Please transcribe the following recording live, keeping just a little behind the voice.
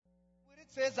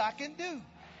says I can do.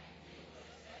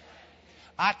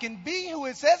 I can be who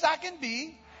it says I can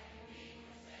be.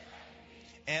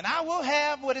 And I will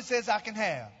have what it says I can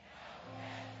have.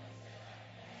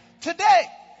 Today,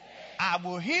 I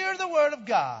will hear the word of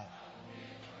God.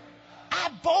 I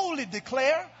boldly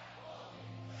declare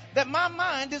that my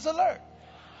mind is alert.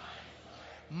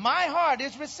 My heart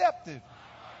is receptive.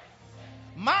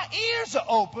 My ears are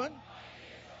open.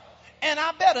 And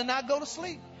I better not go to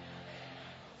sleep.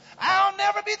 I'll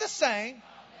never be the same.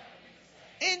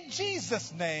 In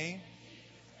Jesus' name,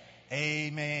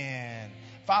 amen.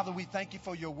 Father, we thank you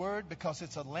for your word because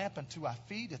it's a lamp unto our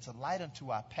feet. It's a light unto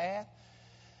our path.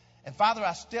 And Father,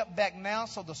 I step back now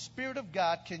so the Spirit of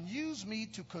God can use me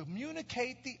to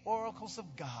communicate the oracles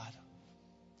of God.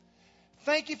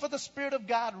 Thank you for the Spirit of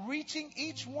God reaching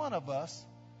each one of us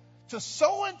to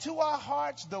sow into our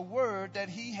hearts the word that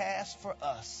he has for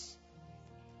us.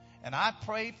 And I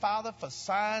pray, Father, for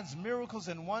signs, miracles,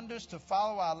 and wonders to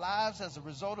follow our lives as a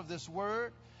result of this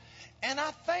word. And I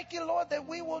thank you, Lord, that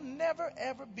we will never,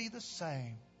 ever be the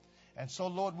same. And so,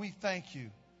 Lord, we thank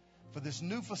you for this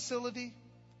new facility.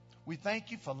 We thank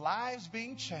you for lives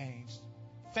being changed,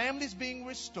 families being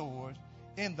restored,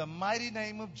 in the mighty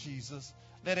name of Jesus.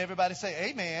 Let everybody say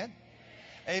amen.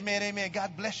 Amen, amen.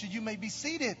 God bless you. You may be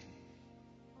seated.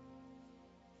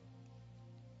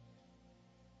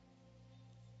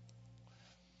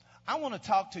 I want to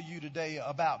talk to you today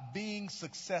about being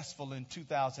successful in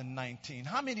 2019.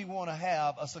 How many want to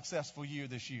have a successful year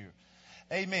this year?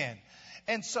 Amen.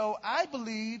 And so I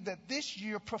believe that this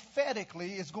year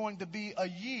prophetically is going to be a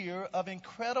year of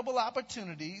incredible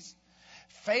opportunities,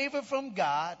 favor from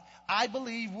God. I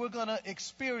believe we're going to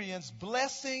experience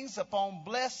blessings upon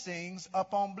blessings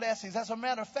upon blessings. As a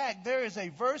matter of fact, there is a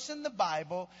verse in the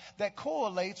Bible that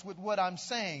correlates with what I'm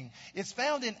saying. It's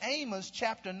found in Amos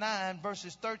chapter 9,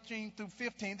 verses 13 through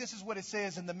 15. This is what it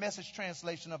says in the Message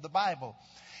translation of the Bible.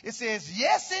 It says,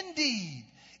 yes, indeed,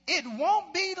 it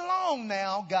won't be long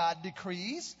now, God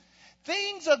decrees.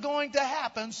 Things are going to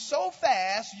happen so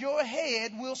fast your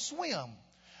head will swim.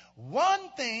 One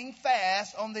thing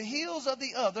fast on the heels of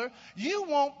the other, you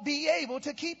won't be able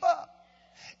to keep up.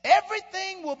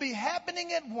 Everything will be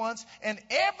happening at once, and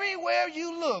everywhere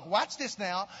you look, watch this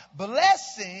now,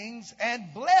 blessings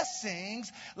and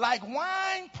blessings like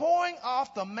wine pouring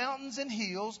off the mountains and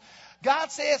hills.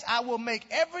 God says, I will make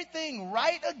everything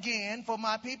right again for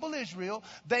my people Israel.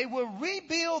 They will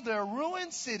rebuild their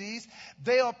ruined cities.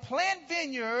 They'll plant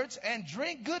vineyards and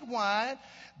drink good wine.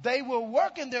 They will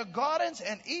work in their gardens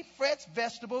and eat fresh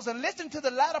vegetables. And listen to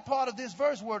the latter part of this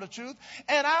verse, word of truth.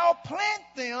 And I'll plant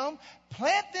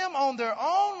them on their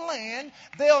own land.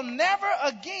 They'll never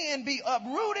again be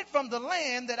uprooted from the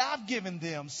land that I've given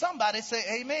them. Somebody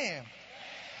say amen.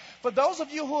 For those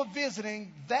of you who are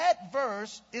visiting, that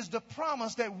verse is the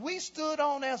promise that we stood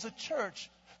on as a church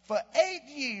for 8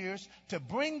 years to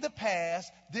bring to pass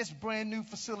this brand new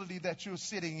facility that you're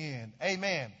sitting in.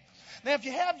 Amen. Now, if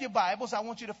you have your Bibles, I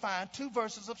want you to find 2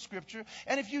 verses of Scripture.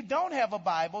 And if you don't have a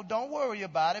Bible, don't worry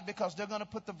about it because they're going to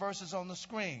put the verses on the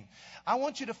screen. I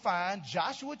want you to find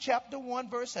Joshua chapter 1,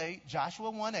 verse 8,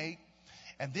 Joshua 1:8.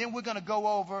 And then we're going to go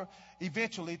over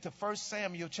eventually to 1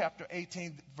 Samuel chapter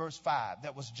 18, verse 5.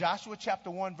 That was Joshua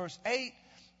chapter 1, verse 8.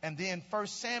 And then 1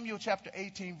 Samuel chapter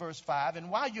 18, verse 5.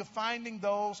 And while you're finding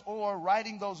those or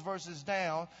writing those verses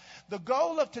down, the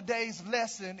goal of today's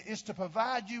lesson is to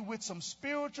provide you with some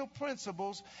spiritual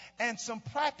principles and some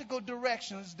practical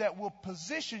directions that will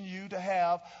position you to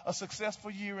have a successful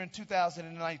year in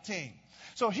 2019.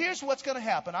 So here's what's going to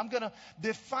happen. I'm going to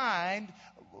define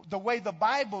the way the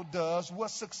Bible does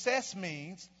what success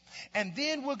means. And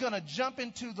then we're going to jump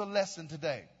into the lesson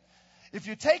today. If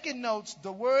you're taking notes,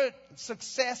 the word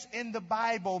success in the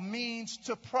Bible means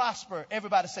to prosper.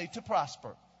 Everybody say to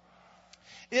prosper.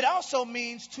 It also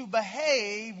means to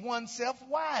behave oneself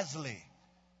wisely.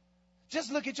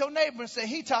 Just look at your neighbor and say,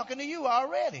 he talking to you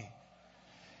already.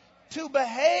 To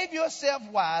behave yourself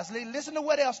wisely. Listen to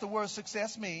what else the word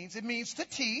success means. It means to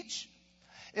teach.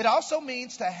 It also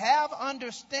means to have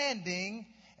understanding.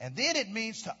 And then it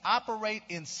means to operate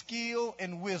in skill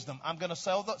and wisdom. I'm going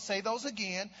to say those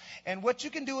again. And what you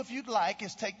can do if you'd like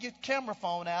is take your camera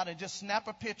phone out and just snap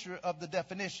a picture of the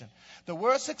definition. The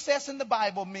word success in the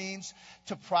Bible means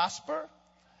to prosper,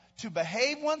 to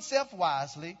behave oneself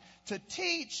wisely, to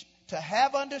teach, to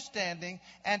have understanding,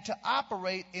 and to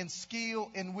operate in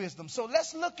skill and wisdom. So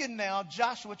let's look in now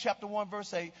Joshua chapter 1,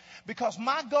 verse 8, because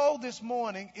my goal this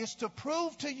morning is to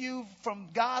prove to you from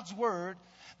God's word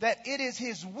that it is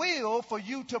his will for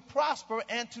you to prosper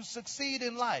and to succeed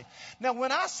in life. Now,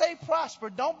 when I say prosper,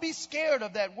 don't be scared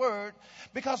of that word,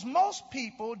 because most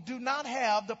people do not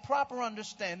have the proper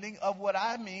understanding of what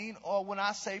I mean, or when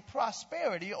I say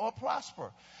prosperity or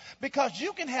prosper. Because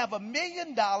you can have $1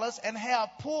 million and have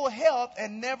poor health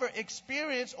and never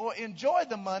experience or enjoy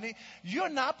the money. You're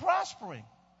not prospering.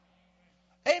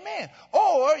 Amen.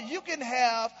 Or you can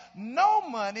have no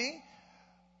money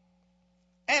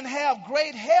and have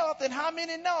great health. And how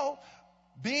many know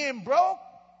being broke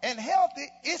and healthy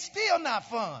is still not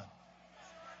fun?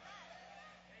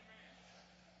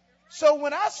 So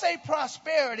when I say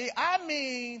prosperity, I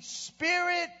mean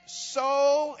spirit,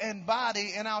 soul, and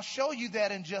body. And I'll show you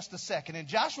that in just a second. In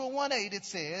Joshua 1:8 it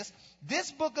says,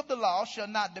 "This book of the law shall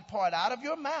not depart out of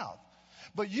your mouth,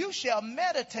 but you shall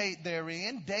meditate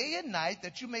therein day and night,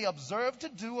 that you may observe to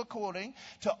do according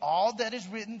to all that is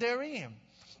written therein.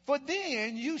 For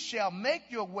then you shall make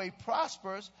your way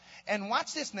prosperous." And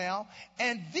watch this now.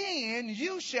 "And then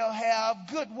you shall have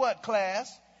good" what, class?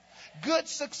 Good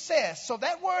success. So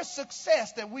that word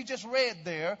success that we just read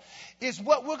there is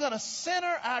what we're going to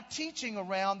center our teaching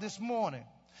around this morning.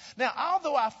 Now,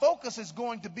 although our focus is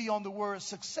going to be on the word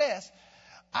success,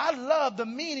 I love the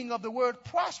meaning of the word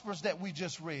prosperous that we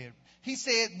just read. He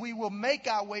said we will make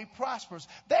our way prosperous.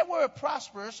 That word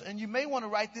prosperous, and you may want to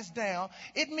write this down,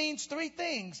 it means three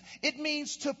things. It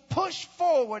means to push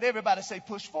forward. Everybody say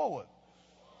push forward.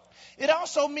 It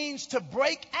also means to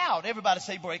break out. Everybody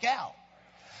say break out.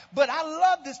 But I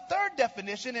love this third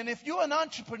definition, and if you're an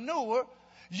entrepreneur,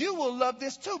 you will love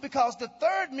this too, because the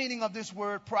third meaning of this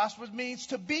word prosperous means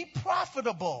to be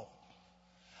profitable.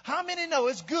 How many know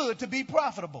it's good to be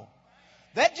profitable?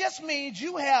 That just means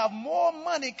you have more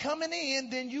money coming in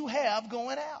than you have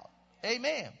going out.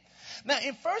 Amen. Now,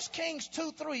 in 1 Kings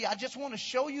 2:3, I just want to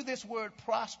show you this word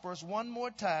prosperous one more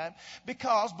time,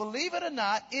 because believe it or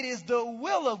not, it is the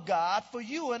will of God for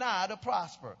you and I to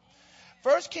prosper.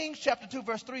 1 Kings chapter 2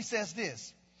 verse 3 says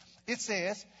this. It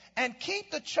says, "And keep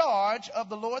the charge of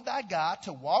the Lord thy God,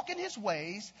 to walk in his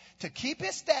ways, to keep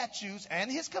his statutes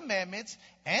and his commandments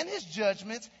and his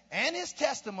judgments and his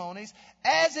testimonies,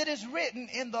 as it is written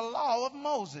in the law of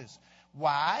Moses."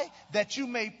 Why? "That you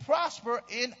may prosper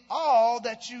in all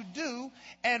that you do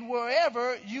and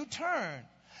wherever you turn."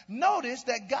 Notice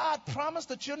that God promised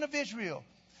the children of Israel,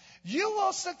 you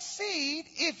will succeed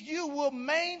if you will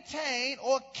maintain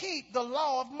or keep the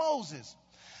law of Moses.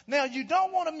 Now, you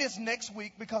don't want to miss next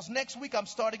week, because next week I'm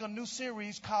starting a new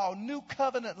series called New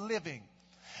Covenant Living.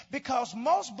 Because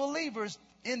most believers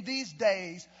in these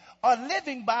days are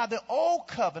living by the old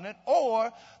covenant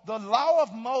or the law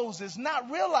of Moses,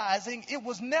 not realizing it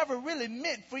was never really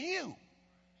meant for you.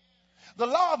 The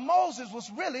law of Moses was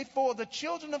really for the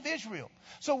children of Israel.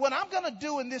 So what I'm going to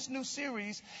do in this new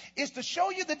series is to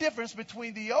show you the difference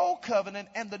between the old covenant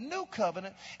and the new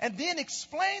covenant, and then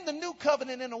explain the new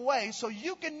covenant in a way so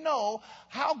you can know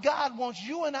how God wants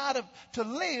you and I to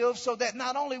live, so that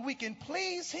not only we can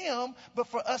please him, but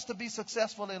for us to be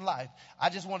successful in life. I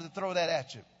just wanted to throw that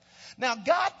at you. Now,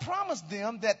 God promised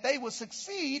them that they would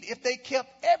succeed if they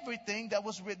kept everything that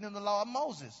was written in the law of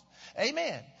Moses.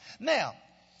 Amen. Now,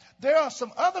 there are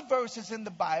some other verses in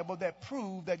the Bible that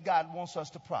prove that God wants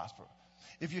us to prosper.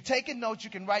 If you're taking notes,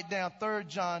 you can write down 3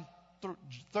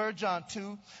 John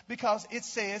 2, because it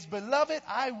says, "Beloved,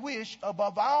 I wish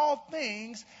above all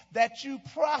things that you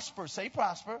prosper." Say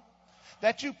prosper.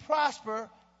 That you prosper,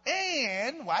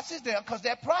 and, watch this there, because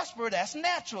that prosper, that's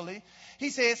naturally. He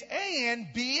says,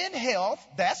 "and be in health,"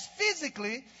 that's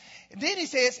physically. Then he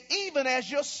says, "even as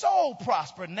your soul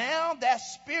prosper." Now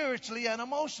that's spiritually and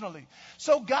emotionally.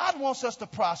 So God wants us to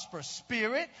prosper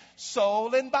spirit,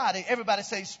 soul, and body. Everybody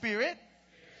say spirit,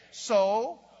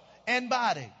 soul, and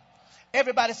body.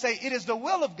 Everybody say, it is the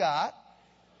will of God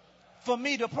for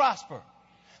me to prosper.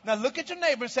 Now look at your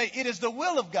neighbor and say, it is the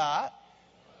will of God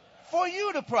for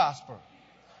you to prosper.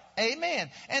 Amen.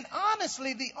 And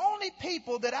honestly, the only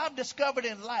people that I've discovered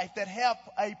in life that have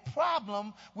a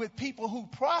problem with people who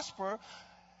prosper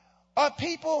are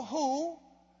people who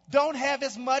don't have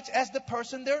as much as the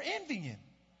person they're envying.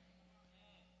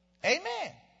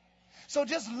 Amen. So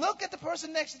just look at the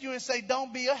person next to you and say,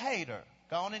 don't be a hater.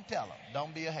 Go on and tell them,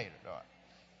 don't be a hater. All right.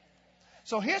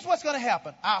 So here's what's going to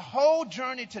happen. Our whole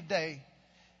journey today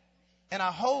and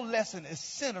our whole lesson is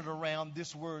centered around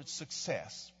this word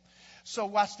success. So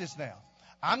watch this now.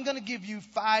 I'm going to give you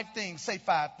 5 things. Say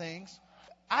 5 things.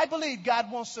 I believe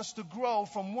God wants us to grow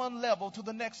from one level to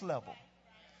the next level.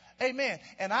 Amen.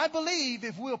 And I believe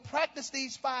if we'll practice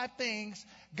these 5 things,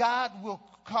 God will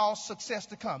cause success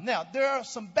to come. Now, there are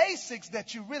some basics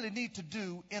that you really need to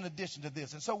do in addition to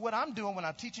this. And so what I'm doing when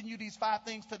I'm teaching you these 5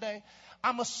 things today,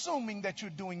 I'm assuming that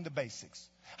you're doing the basics.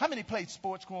 How many played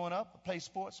sports growing up? Play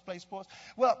sports?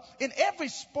 Well, in every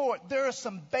sport, there are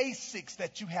some basics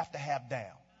that you have to have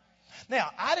down. Now,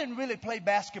 I didn't really play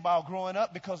basketball growing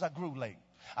up because I grew late.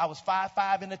 I was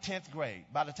 5'5" in the 10th grade.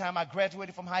 By the time I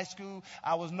graduated from high school,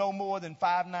 I was no more than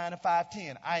 5'9" and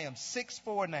 5'10". I am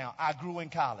 6'4" now. I grew in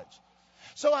college.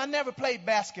 So I never played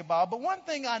basketball. But one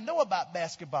thing I know about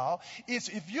basketball is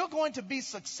if you're going to be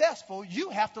successful, you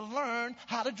have to learn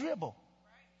how to dribble.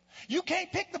 You can't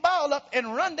pick the ball up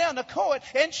and run down the court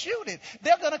and shoot it.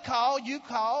 They're going to call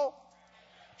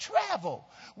travel.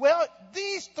 Well,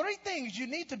 these 3 things you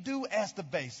need to do as the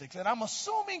basics. And I'm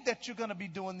assuming that you're going to be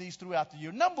doing these throughout the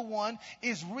year. Number 1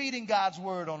 is reading God's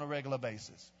word on a regular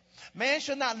basis. Man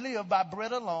shall not live by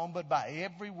bread alone, but by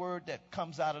every word that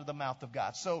comes out of the mouth of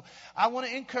God. So I want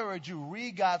to encourage you,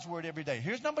 read God's word every day.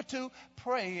 Here's number 2,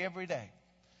 pray every day.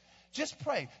 Just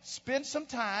pray. Spend some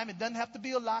time. It doesn't have to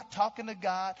be a lot talking to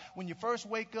God. When you first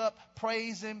wake up,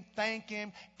 praise Him, thank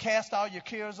Him, cast all your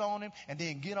cares on Him, and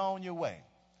then get on your way.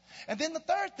 And then the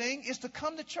third thing is to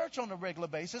come to church on a regular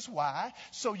basis. Why?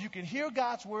 So you can hear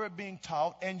God's word being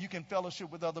taught and you can fellowship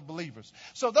with other believers.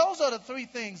 So those are the 3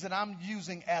 things that I'm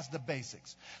using as the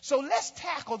basics. So let's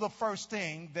tackle the first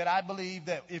thing that I believe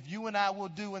that if you and I will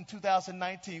do in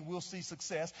 2019, we'll see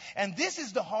success. And this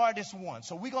is the hardest one.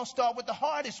 So we're going to start with the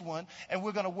hardest one and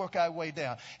we're going to work our way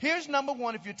down. Here's number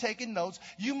 1. If you're taking notes,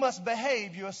 you must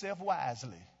behave yourself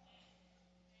wisely.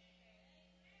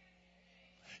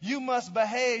 You must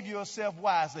behave yourself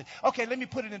wisely. Okay, let me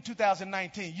put it in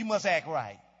 2019. You must act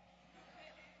right.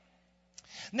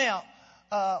 Now,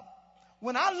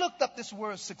 when I looked up this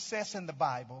word success in the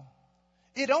Bible,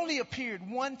 it only appeared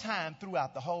 1 time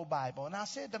throughout the whole Bible. And I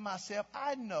said to myself,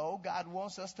 I know God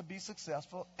wants us to be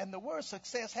successful, and the word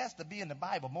success has to be in the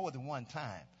Bible more than 1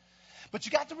 time. But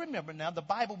you got to remember now, the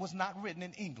Bible was not written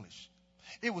in English.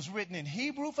 It was written in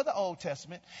Hebrew for the Old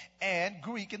Testament and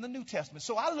Greek in the New Testament.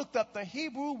 So I looked up the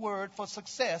Hebrew word for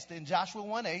success in Joshua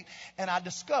 1:8, and I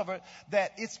discovered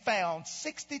that it's found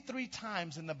 63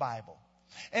 times in the Bible.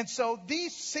 And so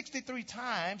these 63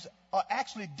 times are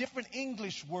actually different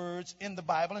English words in the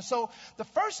Bible. And so the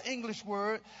first English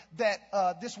word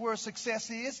that this word success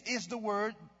is the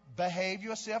word behave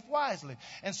yourself wisely.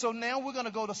 And so now we're going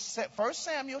to go to 1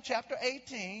 Samuel chapter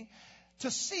 18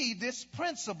 to see this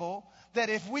principle that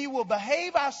if we will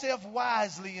behave ourselves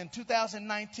wisely in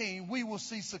 2019, we will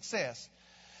see success.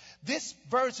 This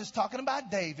verse is talking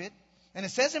about David, and it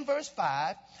says in verse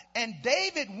 5, and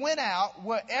David went out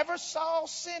wherever Saul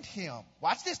sent him.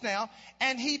 Watch this now.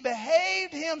 And he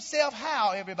behaved himself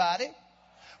how, everybody?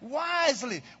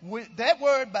 Wisely. That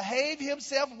word behave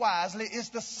himself wisely is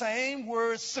the same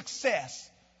word success.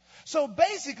 So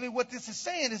basically what this is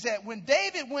saying is that when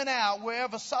David went out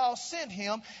wherever Saul sent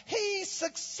him, he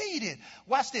succeeded.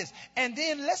 Watch this. And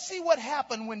then let's see what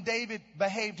happened when David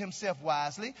behaved himself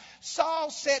wisely.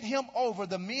 Saul set him over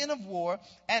the men of war,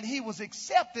 and he was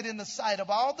accepted in the sight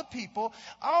of all the people,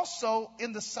 also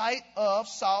in the sight of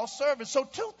Saul's servants. So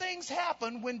 2 things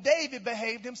happened when David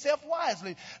behaved himself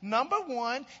wisely. Number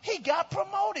 1, he got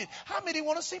promoted. How many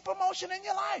want to see promotion in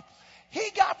your life? He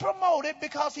got promoted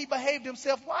because he behaved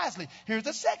himself wisely. Here's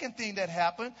the second thing that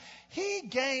happened. He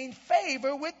gained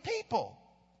favor with people.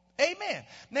 Amen.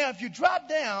 Now, if you drop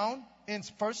down in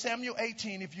 1 Samuel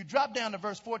 18, if you drop down to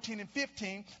verse 14 and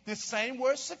 15, this same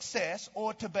word success,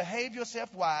 or to behave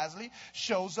yourself wisely,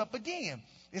 shows up again.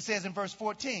 It says in verse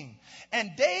 14,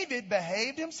 and David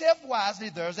behaved himself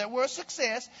wisely, there's that word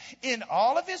success, in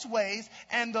all of his ways,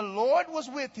 and the Lord was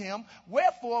with him.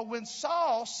 Wherefore, when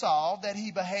Saul saw that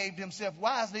he behaved himself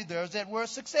wisely, there's that word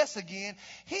success again,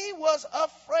 he was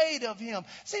afraid of him.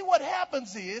 See, what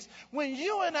happens is, when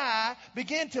you and I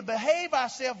begin to behave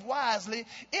ourselves wisely,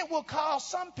 it will cause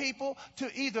some people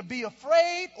to either be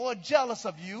afraid or jealous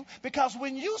of you, because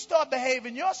when you start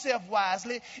behaving yourself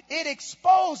wisely, it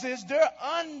exposes their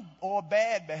or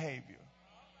bad behavior.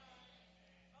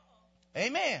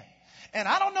 Amen. And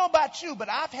I don't know about you, but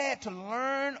I've had to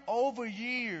learn over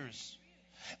years,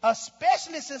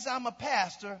 especially since I'm a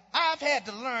pastor, I've had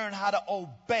to learn how to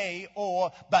obey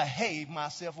or behave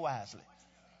myself wisely.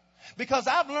 Because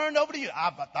I've learned over the years,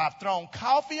 I've thrown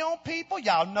coffee on people.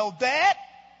 Y'all know that.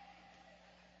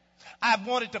 I've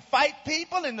wanted to fight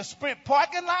people in the Sprint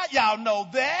parking lot. Y'all know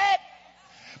that.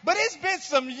 But it's been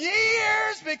some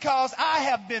years because I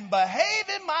have been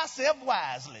behaving myself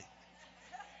wisely.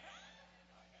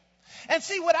 And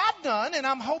see what I've done, and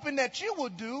I'm hoping that you will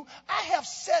do, I have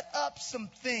set up some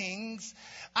things.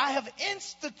 I have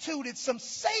instituted some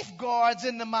safeguards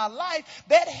into my life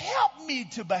that help me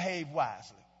to behave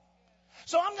wisely.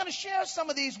 So I'm going to share some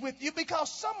of these with you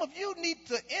because some of you need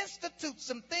to institute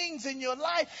some things in your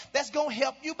life that's going to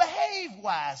help you behave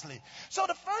wisely. So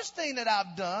the first thing that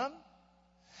I've done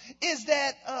is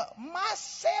that my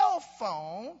cell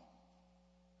phone,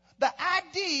 the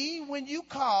ID when you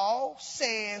call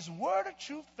says Word of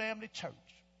Truth Family Church.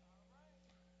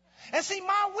 And see,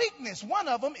 my weakness, one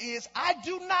of them is I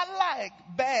do not like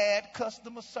bad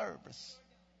customer service.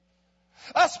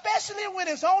 Especially when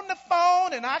it's on the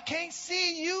phone and I can't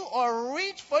see you or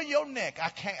reach for your neck. I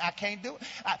can't do it.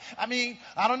 I mean,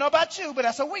 I don't know about you, but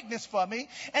that's a weakness for me.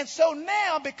 And so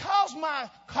now, because my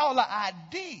caller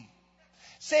ID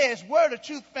says Word of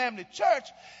Truth Family Church,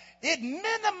 it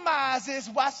minimizes,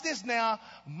 watch this now,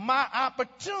 my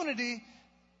opportunity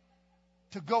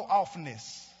to go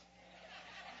offness.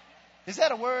 Is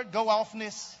that a word, go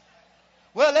offness?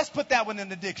 Well, let's put that one in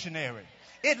the dictionary.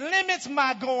 It limits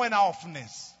my going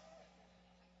offness.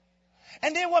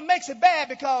 And then what makes it bad,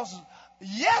 because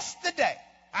yesterday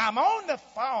I'm on the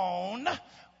phone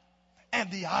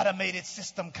and the automated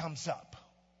system comes up.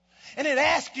 And it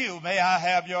asks you, may I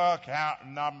have your account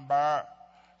number?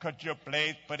 Could you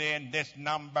please put in this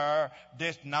number,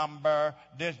 this number,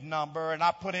 this number? And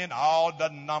I put in all the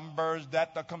numbers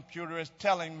that the computer is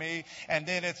telling me. And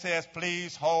then it says,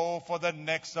 please hold for the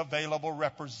next available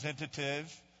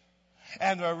representative.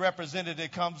 And the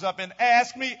representative comes up and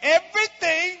asks me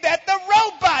everything that the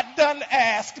robot done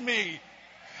asked me.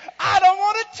 I don't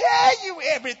want to tell you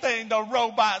everything the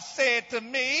robot said to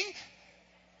me.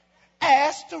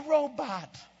 Ask the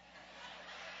robot.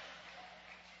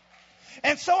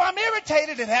 And so I'm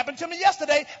irritated. It happened to me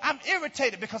yesterday. I'm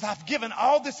irritated because I've given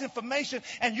all this information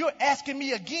and you're asking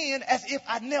me again as if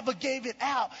I never gave it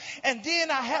out. And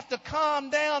then I have to calm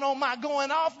down on my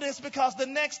going off this because the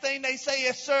next thing they say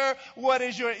is, sir, what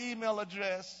is your email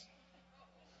address?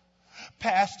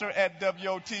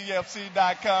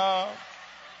 pastor@WOTFC.com.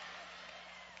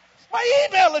 My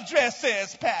email address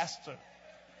says pastor.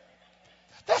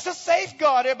 That's a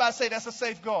safeguard. Everybody say that's a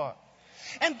safeguard.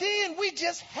 And then we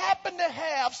just happen to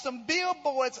have some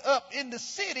billboards up in the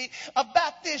city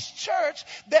about this church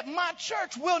that my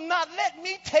church will not let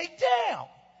me take down.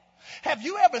 Have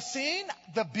you ever seen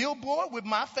the billboard with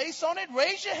my face on it?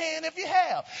 Raise your hand if you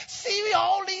have. See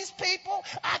all these people?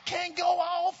 I can't go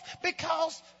off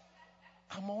because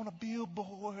I'm on a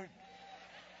billboard.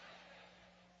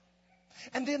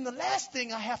 And then the last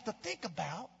thing I have to think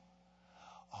about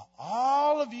are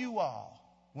all of you all.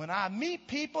 When I meet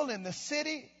people in the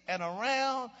city and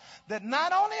around, that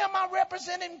not only am I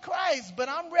representing Christ, but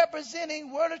I'm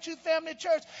representing Word of Truth Family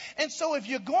Church. And so if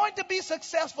you're going to be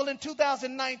successful in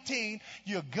 2019,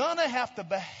 you're going to have to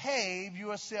behave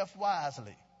yourself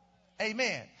wisely.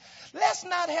 Amen. Let's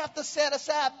not have to set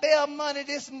aside bail money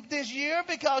this year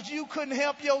because you couldn't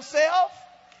help yourself.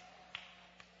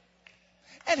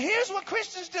 And here's what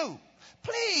Christians do.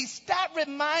 Please stop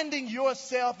reminding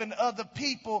yourself and other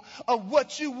people of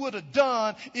what you would have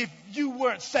done if you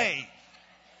weren't saved.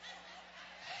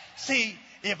 See,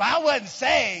 if I wasn't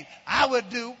saved, I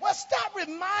would do. Well, stop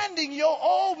reminding your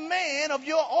old man of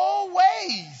your old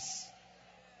ways.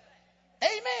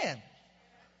 Amen.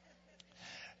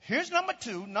 Here's number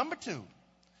two. Number two.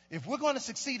 If we're going to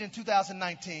succeed in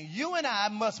 2019, you and I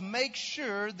must make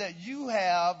sure that you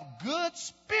have good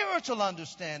spiritual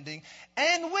understanding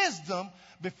and wisdom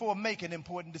before making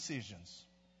important decisions.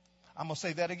 I'm going to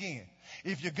say that again.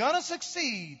 If you're going to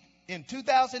succeed in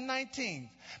 2019,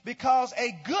 because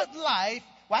a good life,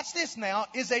 watch this now,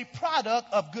 is a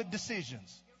product of good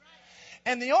decisions.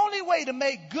 And the only way to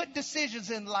make good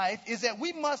decisions in life is that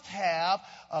we must have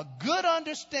a good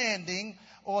understanding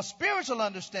or spiritual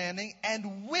understanding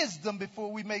and wisdom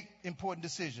before we make important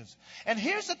decisions. And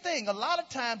here's the thing, a lot of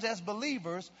times as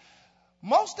believers,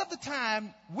 most of the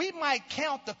time we might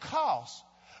count the cost,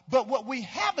 but what we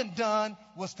haven't done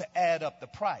was to add up the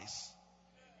price.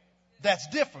 That's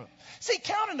different. See,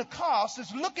 counting the cost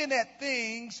is looking at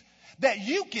things that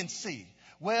you can see.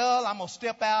 Well, I'm going to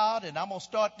step out and I'm going to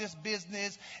start this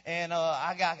business and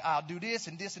I'll do this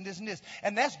and this and this and this.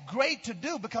 And that's great to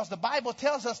do because the Bible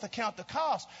tells us to count the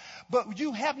cost. But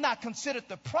you have not considered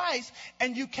the price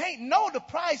and you can't know the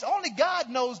price. Only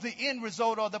God knows the end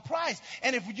result or the price.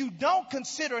 And if you don't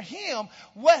consider Him,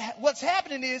 what's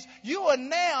happening is you are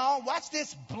now, watch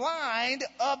this, blind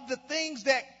of the things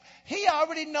that He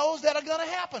already knows that are going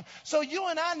to happen. So you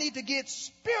and I need to get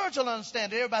spiritual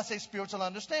understanding. Everybody say spiritual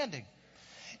understanding.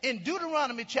 In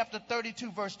Deuteronomy chapter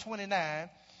 32, verse 29,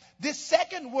 This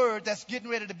second word that's getting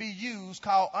ready to be used,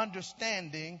 called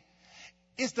understanding,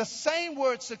 is the same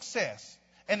word success.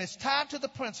 And it's tied to the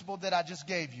principle that I just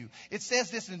gave you. It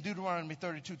says this in Deuteronomy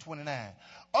 32:29.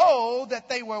 Oh, that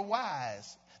they were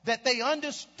wise, that they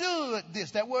understood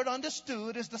this. That word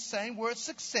understood is the same word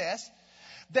success,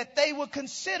 that they would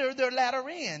consider their latter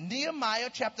end. Nehemiah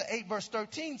chapter 8 verse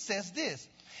 13 says this.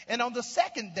 And on the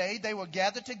second day they were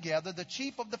gathered together, the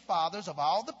chief of the fathers of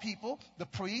all the people, the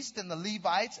priests and the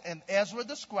Levites and Ezra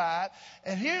the scribe.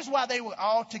 And here's why they were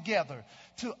all together.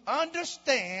 To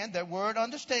understand, that word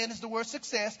understand is the word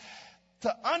success,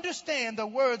 to understand the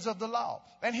words of the law.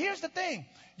 And here's the thing.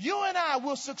 You and I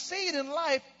will succeed in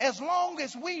life as long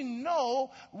as we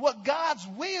know what God's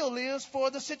will is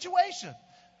for the situation.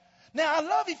 Now, I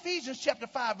love Ephesians chapter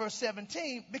 5 verse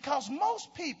 17 because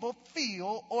most people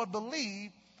feel or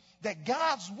believe that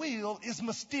God's will is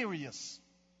mysterious.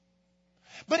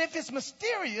 But if it's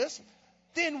mysterious,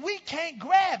 then we can't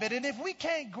grab it. And if we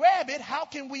can't grab it, how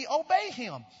can we obey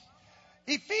him?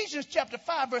 Ephesians chapter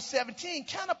 5 verse 17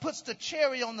 kind of puts the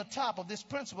cherry on the top of this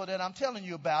principle that I'm telling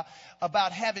you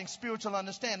about having spiritual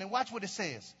understanding. Watch what it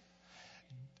says.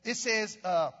 It says,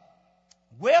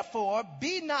 wherefore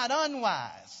be not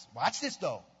unwise. Watch this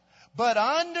though. But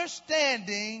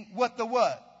understanding what the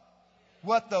what?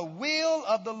 What the will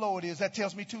of the Lord is. That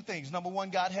tells me two things. Number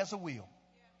one, God has a will.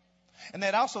 And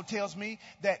that also tells me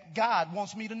that God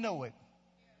wants me to know it.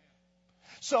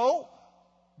 So,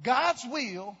 God's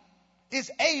will is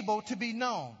able to be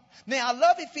known. Now, I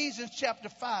love Ephesians chapter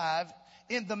 5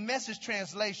 in the Message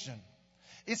translation.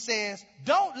 It says,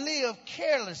 don't live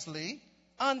carelessly,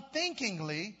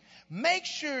 unthinkingly. Make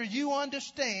sure you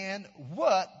understand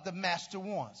what the master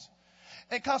wants.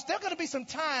 Because there are going to be some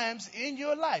times in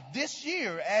your life this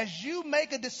year as you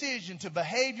make a decision to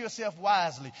behave yourself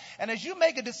wisely, and as you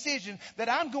make a decision that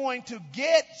I'm going to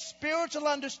get spiritual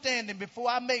understanding before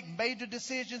I make major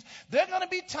decisions, there are going to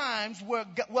be times where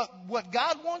what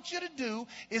God wants you to do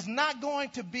is not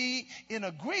going to be in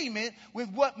agreement with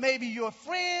what maybe your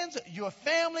friends, your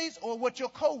families, or what your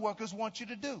coworkers want you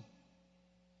to do.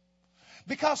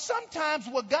 Because sometimes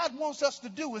what God wants us to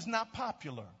do is not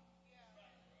popular.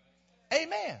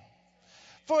 Amen.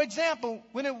 For example,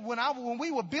 when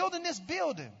we were building this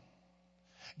building,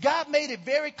 God made it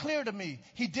very clear to me.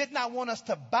 He did not want us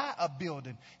to buy a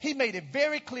building. He made it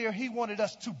very clear he wanted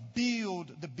us to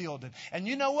build the building. And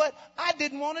you know what? I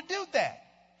didn't want to do that.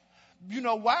 You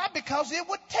know why? Because it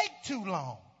would take too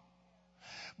long.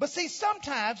 But see,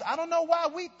 sometimes, I don't know why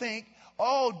we think,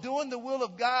 oh, doing the will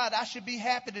of God, I should be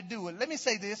happy to do it. Let me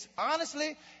say this.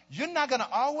 Honestly, you're not going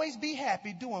to always be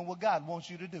happy doing what God wants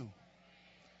you to do.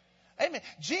 Amen.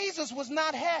 Jesus was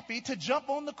not happy to jump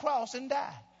on the cross and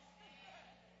die.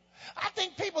 I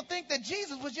think people think that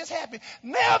Jesus was just happy.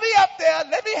 Nail me up there.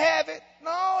 Let me have it.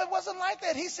 No, it wasn't like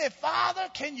that. He said, Father,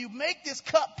 can you make this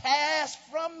cup pass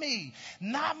from me?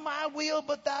 Not my will,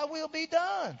 but thy will be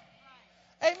done.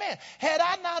 Amen. Had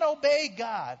I not obeyed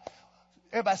God,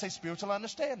 everybody say spiritual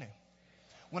understanding.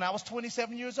 When I was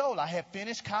 27 years old, I had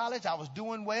finished college. I was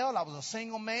doing well. I was a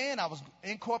single man. I was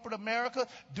in corporate America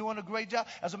doing a great job.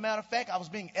 As a matter of fact, I was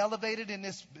being elevated in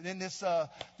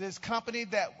this company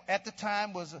that at the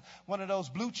time was one of those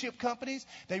blue chip companies.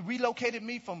 They relocated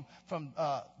me from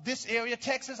this area,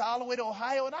 Texas, all the way to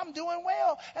Ohio, and I'm doing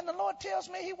well. And the Lord tells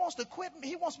me He wants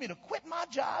me to quit my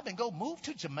job and go move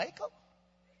to Jamaica.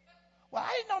 Well,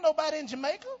 I didn't know nobody in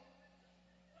Jamaica.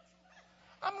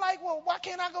 I'm like, well, why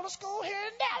can't I go to school here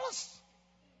in Dallas?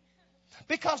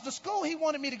 Because the school he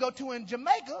wanted me to go to in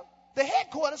Jamaica, the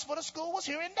headquarters for the school was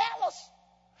here in Dallas.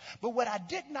 But what I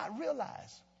did not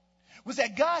realize was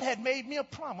that God had made me a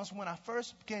promise when I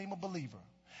first became a believer.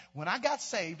 When I got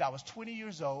saved, I was 20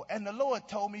 years old, and the Lord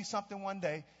told me something one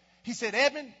day. He said,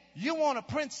 Edmund, you want a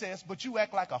princess, but you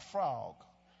act like a frog.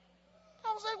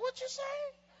 I was like, what you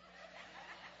saying?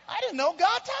 I didn't know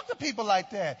God talked to people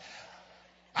like that.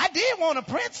 I did want a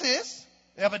princess.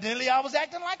 Evidently, I was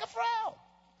acting like a frog.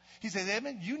 He said,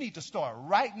 Edmund, you need to start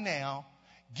right now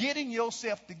getting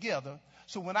yourself together.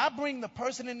 So when I bring the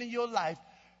person into your life,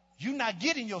 you're not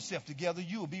getting yourself together.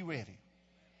 You'll be ready.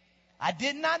 I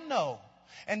did not know.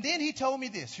 And then he told me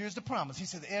this. Here's the promise. He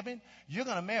said, Edmund, you're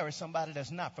going to marry somebody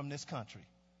that's not from this country.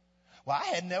 Well, I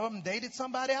had never dated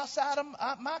somebody outside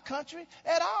of my country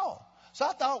at all. So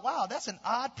I thought, wow, that's an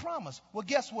odd promise. Well,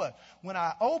 guess what? When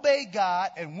I obeyed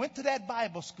God and went to that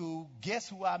Bible school, guess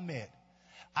who I met?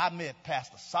 I met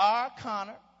Pastor Sarah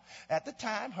Connor. At the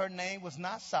time, her name was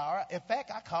not Sarah. In fact,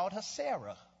 I called her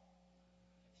Sarah.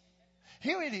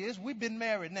 Here it is. We've been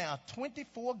married now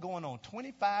 24, going on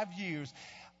 25 years.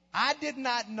 I did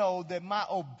not know that my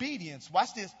obedience,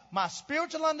 watch this, my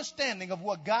spiritual understanding of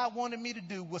what God wanted me to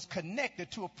do was connected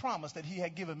to a promise that he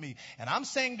had given me. And I'm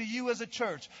saying to you as a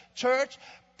church,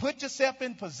 put yourself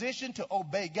in position to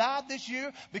obey God this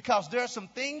year, because there are some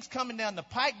things coming down the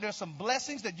pike. There are some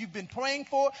blessings that you've been praying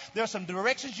for. There are some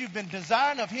directions you've been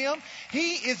desiring of him.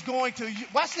 He is going to,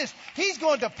 watch this, he's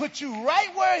going to put you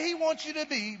right where he wants you to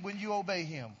be when you obey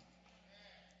him.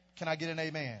 Can I get an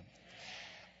amen?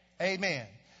 Amen.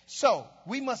 So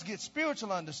we must get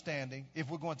spiritual understanding if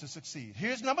we're going to succeed.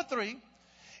 Here's number 3.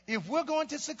 If we're going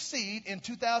to succeed in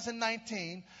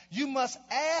 2019, you must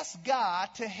ask God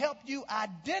to help you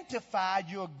identify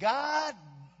your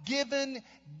God-given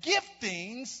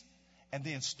giftings and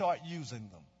then start using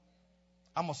them.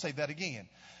 I'm going to say that again.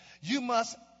 You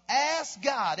must ask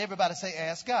God. Everybody say,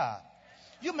 ask God.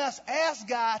 You must ask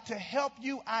God to help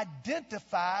you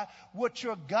identify what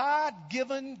your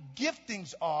God-given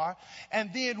giftings are.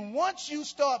 And then once you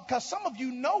start, because some of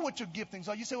you know what your giftings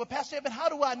are. You say, well, Pastor Evan, how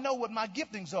do I know what my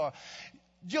giftings are?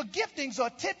 Your giftings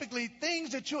are typically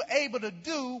things that you're able to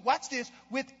do, watch this,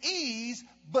 with ease,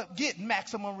 but get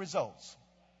maximum results.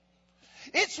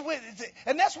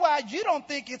 And that's why you don't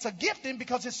think it's a gifting,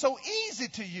 because it's so easy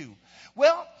to you.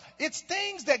 Well, it's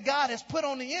things that God has put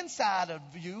on the inside of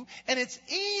you, and it's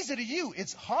easy to you.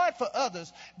 It's hard for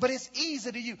others, but it's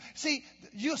easy to you. See,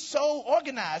 you're so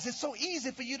organized. It's so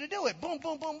easy for you to do it. Boom,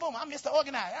 boom, boom, boom. I'm Mr.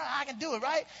 Organized. I can do it,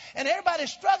 right? And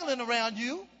everybody's struggling around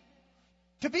you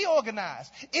to be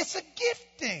organized. It's a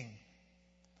gifting.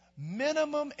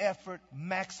 Minimum effort,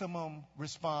 maximum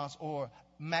response, or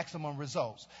maximum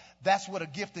results. That's what a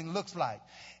gifting looks like.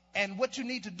 And what you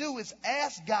need to do is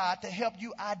ask God to help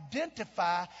you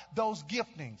identify those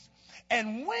giftings.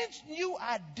 And when you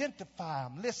identify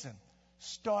them, listen,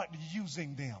 start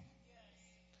using them.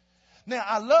 Now,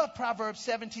 I love Proverbs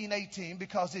 17:18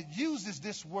 because it uses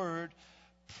this word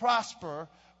prosper,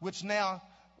 which now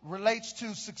relates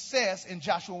to success in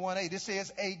Joshua 1:8. It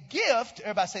says a gift,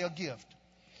 everybody say a gift.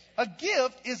 A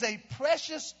gift is a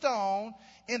precious stone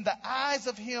in the eyes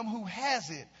of him who has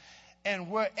it.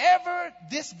 And wherever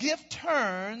this gift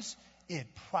turns, it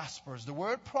prospers. The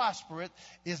word prospereth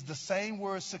is the same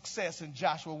word success in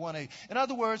Joshua 1:8. In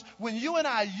other words, when you and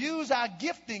I use our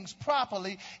giftings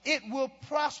properly, it will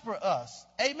prosper us.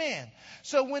 Amen.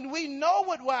 So when we know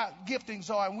what our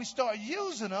giftings are and we start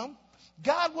using them,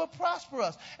 God will prosper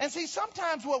us. And see,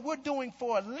 sometimes what we're doing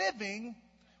for a living,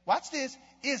 watch this,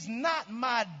 is not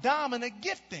my dominant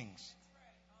giftings.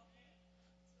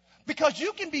 Because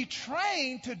you can be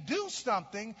trained to do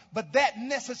something, but that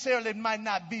necessarily might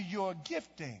not be your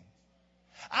gifting.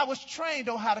 I was trained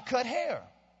on how to cut hair.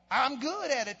 I'm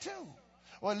good at it too.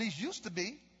 Or at least used to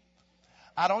be.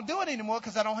 I don't do it anymore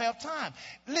because I don't have time.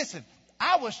 Listen,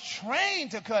 I was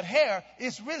trained to cut hair.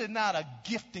 It's really not a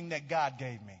gifting that God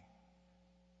gave me.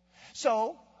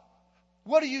 So,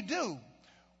 what do?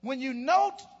 When you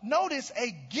notice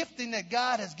a gifting that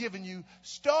God has given you,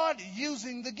 start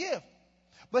using the gift.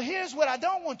 But here's what I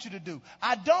don't want you to do.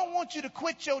 I don't want you to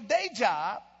quit your day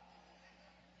job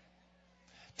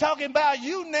talking about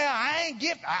you now. I ain't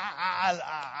gifted.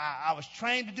 I was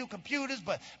trained to do computers,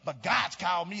 but God's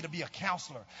called me to be a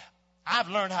counselor. I've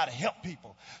learned how to help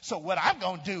people. So what I'm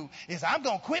going to do is I'm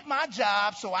going to quit my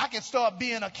job so I can start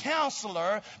being a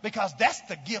counselor, because that's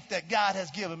the gift that God has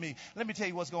given me. Let me tell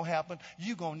you what's going to happen.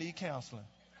 You're going to need counseling.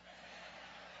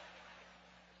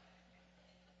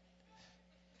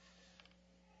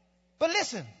 But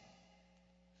listen,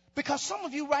 because some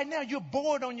of you right now, you're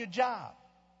bored on your job.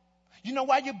 You know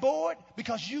why you're bored?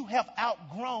 Because you have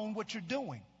outgrown what you're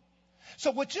doing. So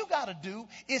what you got to do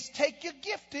is take your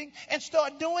gifting and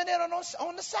start doing it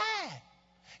on the side.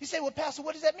 You say, well, Pastor,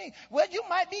 what does that mean? Well, you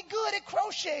might be good at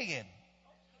crocheting.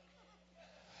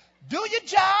 Do your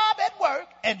job at work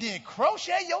and then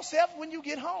crochet yourself when you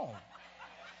get home.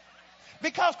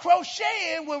 Because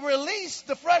crocheting will release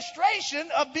the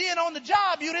frustration of being on the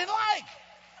job you didn't like.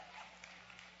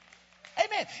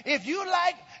 Amen. If you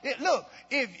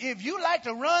like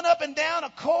to run up and down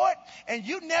a court and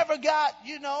you never got,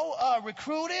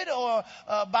 recruited or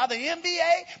by the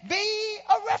NBA, be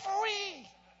a referee.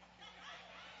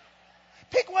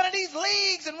 Pick one of these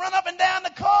leagues and run up and down the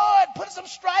court, put some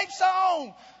stripes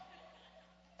on.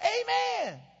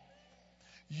 Amen.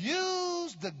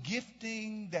 Use the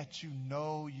gifting that you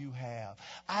know you have.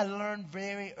 I learned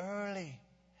very early.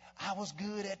 I was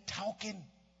good at talking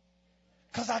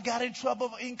because I got in trouble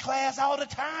in class all the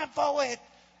time for it.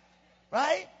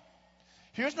 Right?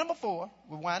 Here's number 4.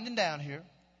 We're winding down here.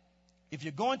 If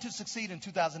you're going to succeed in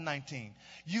 2019,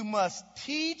 you must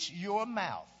teach your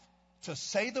mouth to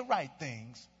say the right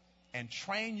things and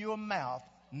train your mouth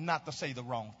not to say the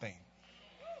wrong thing.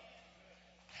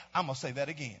 I'm going to say that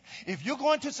again. If you're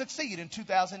going to succeed in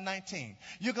 2019,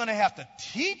 you're going to have to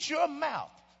teach your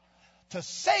mouth to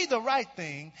say the right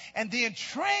thing, and then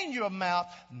train your mouth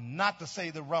not to say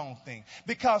the wrong thing.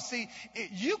 Because, see,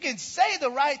 you can say the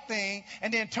right thing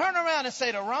and then turn around and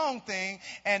say the wrong thing,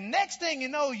 and next thing you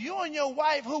know, you and your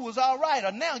wife, who was all right,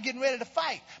 are now getting ready to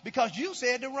fight because you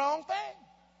said the wrong thing.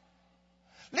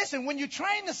 Listen, when you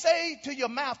train to say to your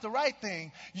mouth the right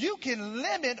thing, you can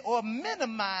limit or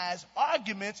minimize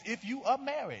arguments if you are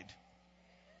married.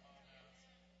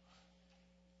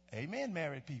 Amen,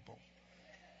 married people.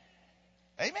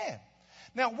 Amen.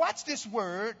 Now watch this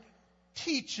word,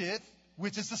 teacheth,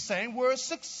 which is the same word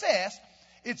success.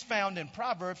 It's found in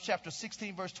Proverbs chapter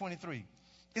 16, verse 23.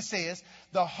 It says,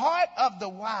 the heart of the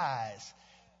wise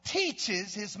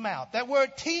teaches his mouth. That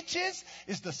word teaches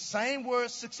is the same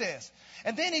word success.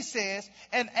 And then he says,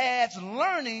 and adds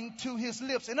learning to his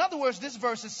lips. In other words, this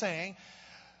verse is saying,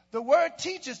 the word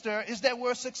teaches there is that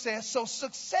word success. So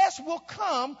success will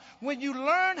come when you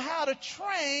learn how to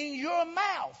train your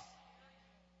mouth.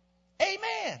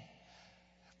 Amen.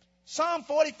 Psalm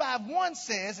 45:1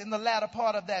 says in the latter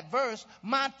part of that verse,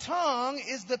 my tongue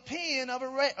is the pen of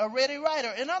a ready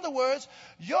writer. In other words,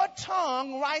 your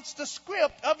tongue writes the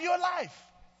script of your life.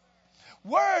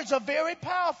 Words are very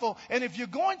powerful. And if you're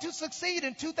going to succeed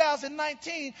in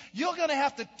 2019, you're going to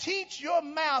have to teach your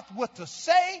mouth what to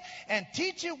say and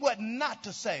teach it what not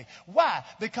to say. Why?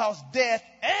 Because death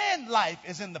and life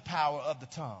is in the power of the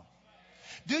tongue.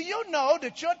 Do you know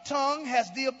that your tongue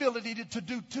has the ability to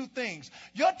do two things?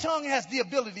 Your tongue has the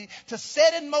ability to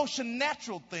set in motion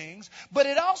natural things, but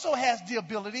it also has the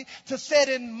ability to set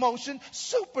in motion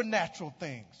supernatural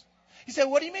things. He said,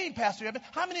 what do you mean, Pastor Evan?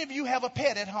 How many of you have a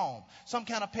pet at home? Some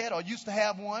kind of pet or used to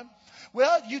have one?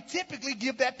 Well, you typically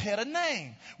give that pet a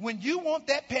name. When you want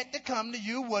that pet to come to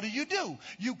you, what do?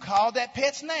 You call that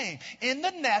pet's name. In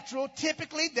the natural,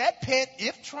 typically that pet,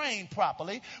 if trained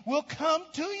properly, will come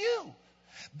to you.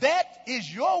 That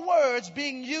is your words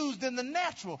being used in the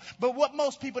natural. But what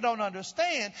most people don't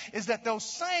understand is that those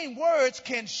same words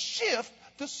can shift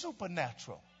the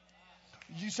supernatural.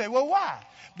 You say, well, why?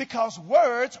 Because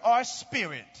words are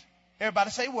spirit.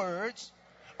 Everybody say words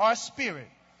are spirit.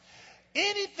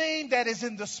 Anything that is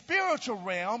in the spiritual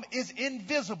realm is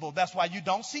invisible. That's why you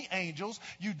don't see angels.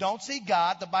 You don't see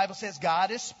God. The Bible says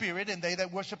God is spirit, and they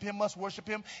that worship him must worship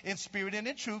him in spirit and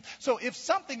in truth. So if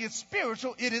something is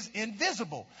spiritual, it is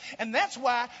invisible. And that's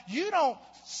why you don't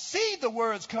see the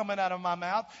words coming out of my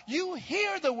mouth. You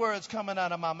hear the words coming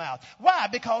out of my mouth. Why?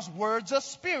 Because words are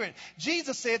spirit.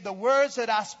 Jesus said, the words that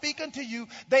I speak unto you,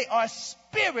 they are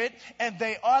spirit and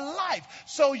they are life.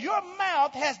 So your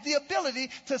mouth has the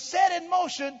ability to set in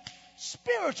motion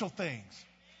spiritual things.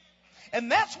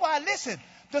 And that's why, listen,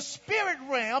 the spirit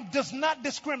realm does not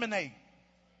discriminate.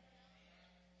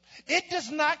 It does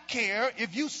not care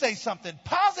if you say something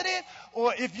positive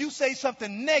or if you say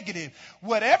something negative.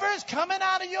 Whatever is coming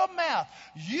out of your mouth,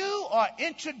 you are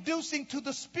introducing to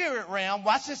the spirit realm,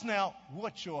 watch this now,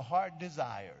 what your heart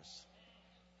desires.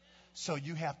 So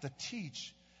you have to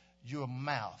teach your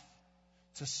mouth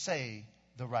to say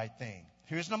the right thing.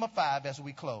 Here's number 5 as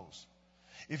we close.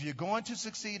 If you're going to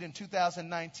succeed in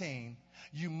 2019,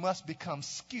 you must become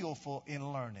skillful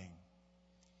in learning.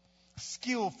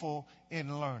 Skillful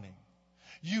in learning.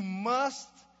 You must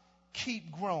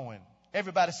keep growing.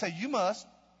 Everybody say, you must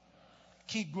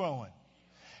keep growing.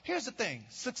 Here's the thing.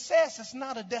 Success is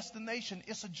not a destination.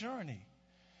 It's a journey.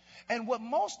 And what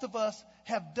most of us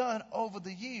have done over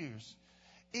the years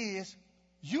is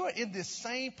you're in this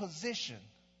same position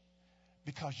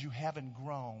because you haven't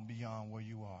grown beyond where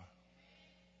you are.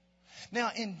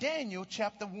 Now, in Daniel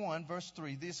chapter 1, verse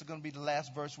 3, this is going to be the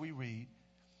last verse we read.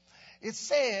 It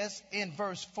says in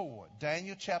verse 4,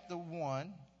 Daniel chapter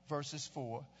 1, verses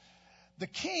 4, the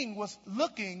king was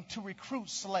looking to recruit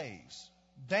slaves.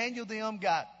 Daniel them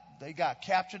got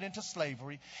captured into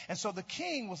slavery. And so the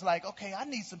king was like, okay, I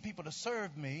need some people to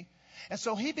serve me. And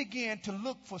so he began to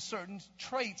look for certain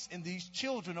traits in these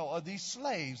children or these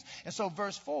slaves. And so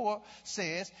verse 4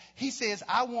 says, he says,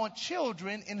 I want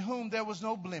children in whom there was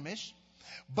no blemish,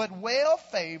 but well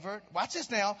favored, watch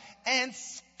this now, and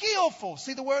skillful.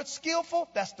 See the word skillful?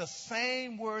 That's the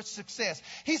same word success.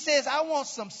 He says, I want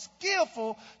some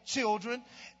skillful children.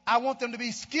 I want them to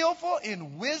be skillful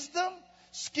in wisdom,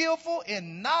 skillful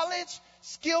in knowledge,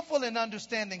 skillful in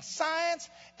understanding science,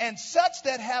 and such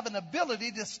that have an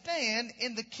ability to stand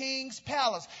in the king's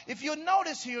palace. If you'll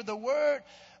notice here, the word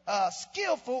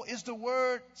skillful is the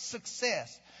word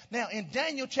success. Now, in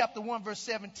Daniel chapter 1, verse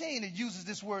 17, it uses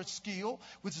this word skill,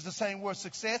 which is the same word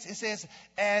success. It says,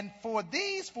 and for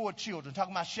these 4 children,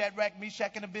 talking about Shadrach,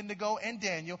 Meshach, and Abednego, and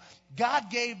Daniel, God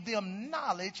gave them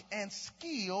knowledge and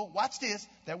skill. Watch this.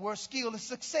 That word skill is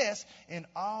success in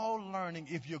all learning.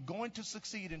 If you're going to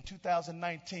succeed in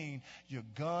 2019, you're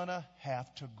going to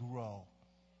have to grow.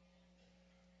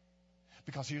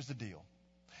 Because here's the deal.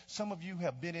 Some of you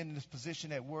have been in this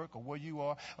position at work or where you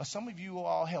are, or some of you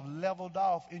all have leveled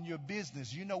off in your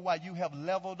business. You know why you have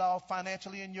leveled off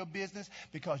financially in your business?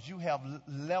 Because you have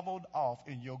leveled off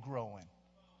in your growing.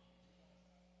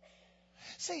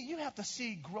 See, you have to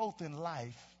see growth in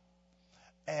life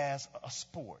as a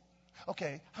sport.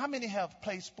 Okay, how many have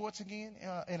played sports again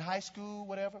in high school,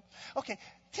 whatever? Okay,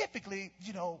 typically,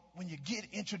 when you get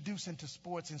introduced into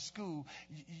sports in school,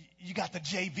 you got the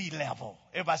JV level.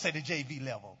 Everybody say the JV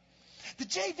level. The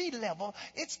JV level,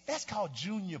 that's called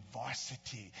junior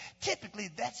varsity.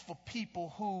 Typically, that's for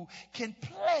people who can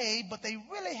play, but they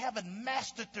really haven't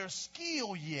mastered their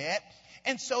skill yet.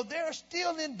 And so they're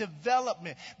still in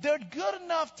development. They're good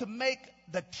enough to make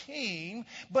the team,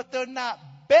 but they're not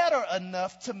better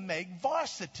enough to make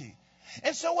varsity.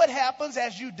 And so what happens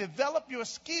as you develop your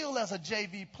skill as a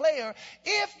JV player,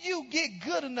 if you get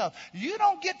good enough, you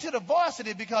don't get to the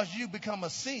varsity because you become a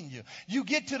senior. You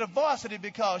get to the varsity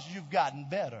because you've gotten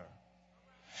better.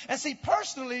 And see,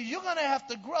 personally, you're going to have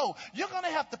to grow. You're going to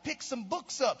have to pick some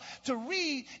books up to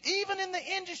read, even in the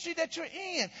industry that you're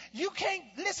in. You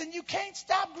can't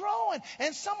stop growing.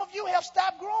 And some of you have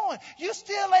stopped growing. You're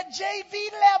still at JV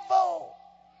level.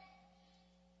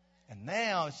 And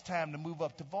now it's time to move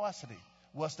up to varsity.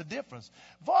 What's the difference?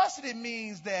 Varsity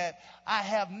means that I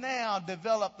have now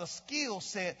developed a skill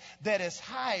set that is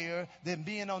higher than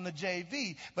being on the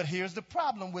JV. But here's the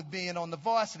problem with being on the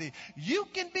varsity. You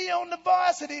can be on the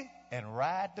varsity and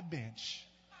ride the bench.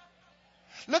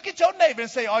 Look at your neighbor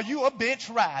and say, are you a bench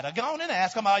rider? Go on and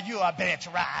ask them, are you a bench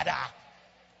rider?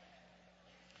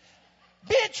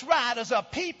 Bench riders are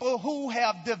people who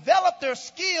have developed their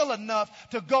skill enough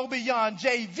to go beyond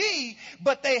JV,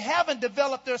 but they haven't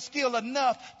developed their skill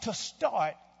enough to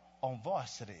start on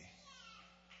varsity.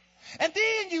 And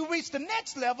then you reach the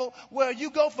next level where you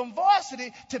go from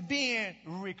varsity to being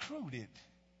recruited.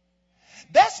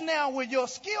 That's now where your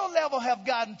skill level have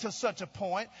gotten to such a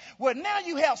point where now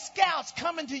you have scouts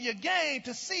coming to your game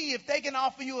to see if they can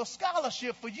offer you a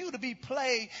scholarship for you to be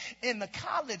played in the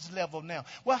college level now.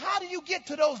 Well, how do you get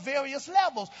to those various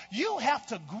levels? You have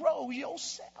to grow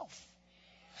yourself.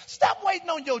 Stop waiting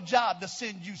on your job to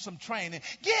send you some training.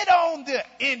 Get on the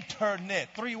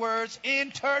internet. 3 words,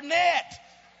 internet.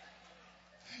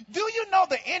 Do you know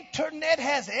the internet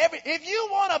has if you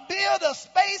want to build a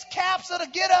space capsule to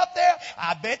get up there,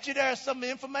 I bet you there's some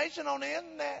information on the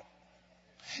internet.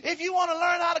 If you want to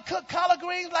learn how to cook collard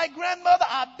greens like grandmother,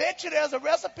 I bet you there's a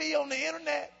recipe on the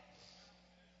internet.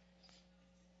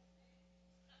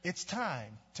 It's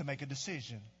time to make a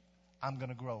decision. I'm going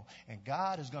to grow. And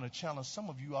God is going to challenge some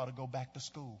of you all to go back to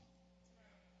school.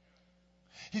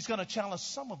 He's going to challenge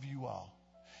some of you all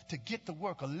to get to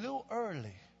work a little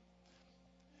early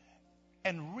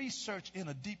and research in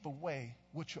a deeper way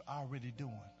what you're already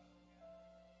doing.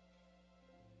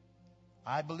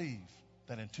 I believe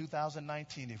that in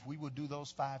 2019, if we will do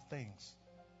those 5 things,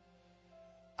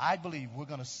 I believe we're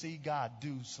going to see God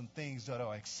do some things that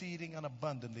are exceeding and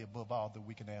abundantly above all that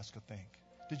we can ask or think.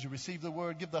 Did you receive the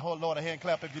word? Give the whole Lord a hand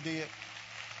clap if you did.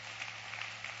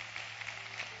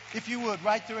 If you would,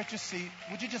 right there at your seat,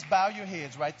 would you just bow your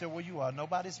heads right there where you are?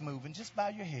 Nobody's moving. Just bow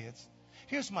your heads.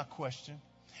 Here's my question.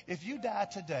 If you die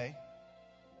today,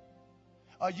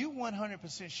 are you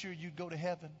 100% sure you'd go to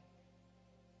heaven?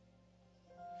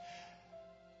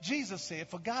 Jesus said,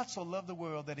 for God so loved the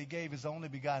world that he gave his only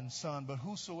begotten son, but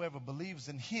whosoever believes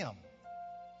in him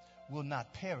will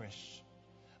not perish,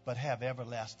 but have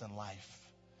everlasting life.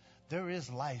 There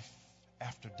is life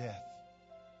after death.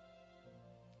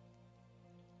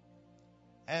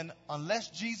 And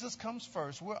unless Jesus comes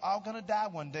first, we're all going to die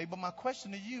one day. But my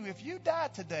question to you, if you die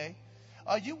today,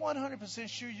 are you 100%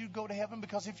 sure you go to heaven?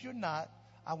 Because if you're not,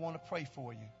 I want to pray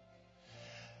for you.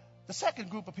 The second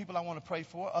group of people I want to pray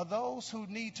for are those who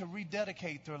need to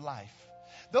rededicate their life.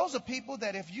 Those are people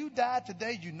that if you die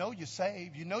today, you know you're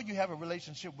saved. You know you have a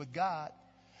relationship with God.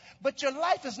 But your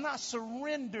life is not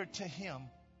surrendered to him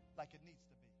like it needs to be.